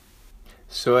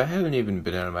So I haven't even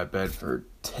been out of my bed for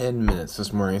 10 minutes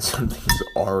this morning. Something's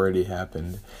already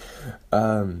happened.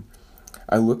 Um,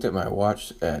 I looked at my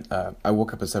watch I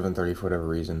woke up at 7:30 for whatever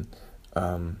reason.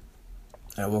 Um,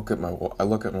 I look at my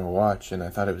watch and I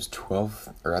thought it was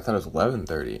 12, or I thought it was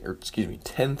 11:30, or excuse me,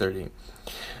 10:30.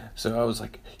 So I was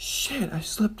like, shit, I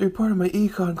slept through part of my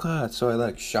econ class. So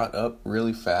I shot up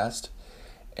really fast.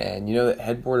 And you know that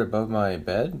headboard above my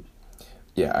bed?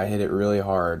 Yeah, I hit it really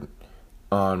hard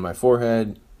on my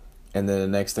forehead, and then the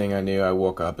next thing I knew, I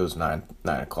woke up. It was 9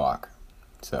 o'clock.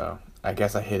 So I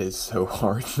guess I hit it so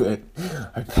hard that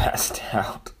I passed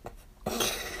out.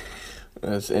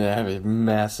 And I have a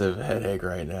massive headache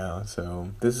right now. So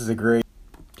this is a great.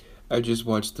 I just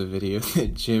watched the video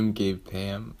that Jim gave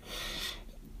Pam,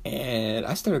 and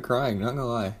I started crying. Not gonna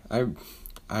lie,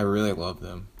 I really love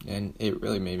them, and it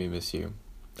really made me miss you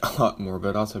a lot more.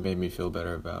 But also made me feel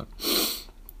better about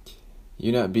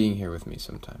you not being here with me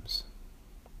sometimes.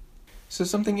 So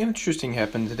something interesting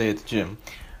happened today at the gym.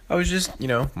 I was just,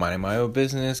 minding my own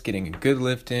business, getting a good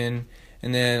lift in,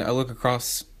 and then I look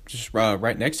across, just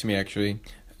right next to me actually,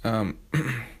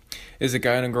 is a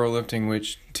guy and a girl lifting,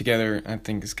 which together I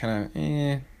think is kind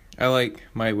of, I like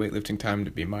my weightlifting time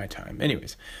to be my time.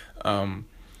 Anyways,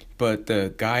 but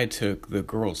the guy took the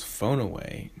girl's phone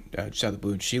away, just out of the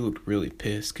blue, and she looked really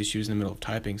pissed because she was in the middle of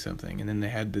typing something, and then they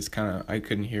had this kind of, I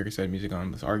couldn't hear because I had music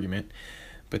on, this argument,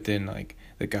 but then,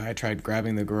 the guy tried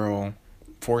grabbing the girl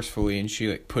forcefully, and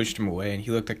she, pushed him away, and he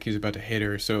looked like he was about to hit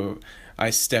her, so I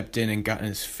stepped in and got in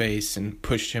his face and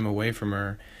pushed him away from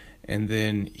her, and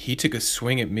then he took a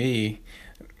swing at me.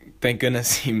 Thank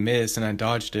goodness he missed, and I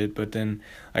dodged it, but then,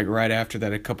 right after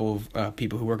that, a couple of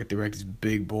people who work at the rec, these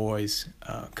big boys,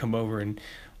 come over and,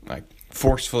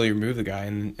 forcefully remove the guy,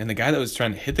 and the guy that was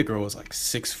trying to hit the girl was,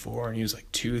 6'4", and he was,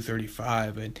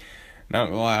 235, and not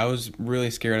gonna lie, I was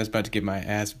really scared I was about to get my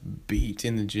ass beat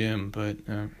in the gym, but,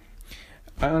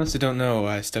 I honestly don't know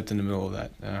why I stepped in the middle of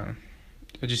that.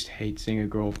 I just hate seeing a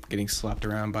girl getting slapped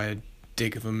around by a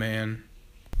dick of a man.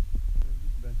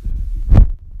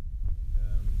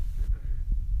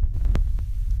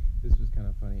 This was kind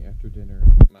of funny. After dinner,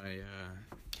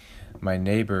 my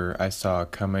neighbor I saw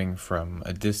coming from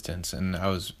a distance, and I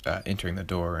was entering the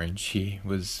door, and she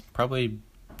was probably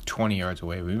 20 yards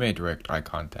away. We made direct eye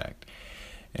contact,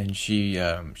 and she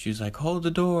was like, "Hold the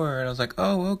door," and I was like,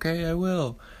 "Oh, okay, I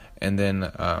will." And then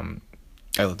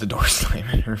I let the door slam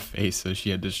in her face, so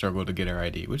she had to struggle to get her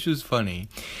ID, which was funny,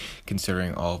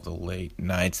 considering all of the late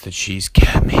nights that she's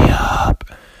kept me up.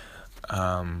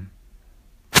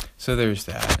 So there's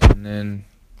that, and then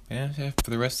for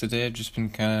the rest of the day, I've just been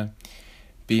kind of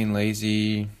being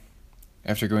lazy.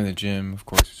 After going to the gym, of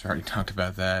course, we already talked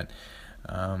about that,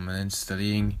 and then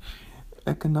studying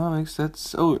economics. And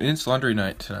it's laundry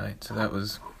night tonight, so that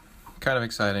was kind of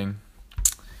exciting.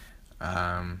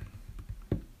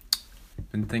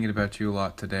 Been thinking about you a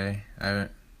lot today.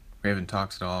 We haven't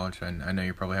talked at all, which I know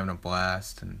you're probably having a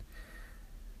blast and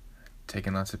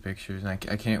taking lots of pictures. And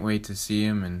I can't wait to see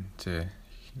him and to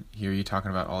hear you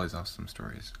talking about all these awesome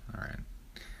stories. All right.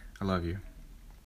 I love you.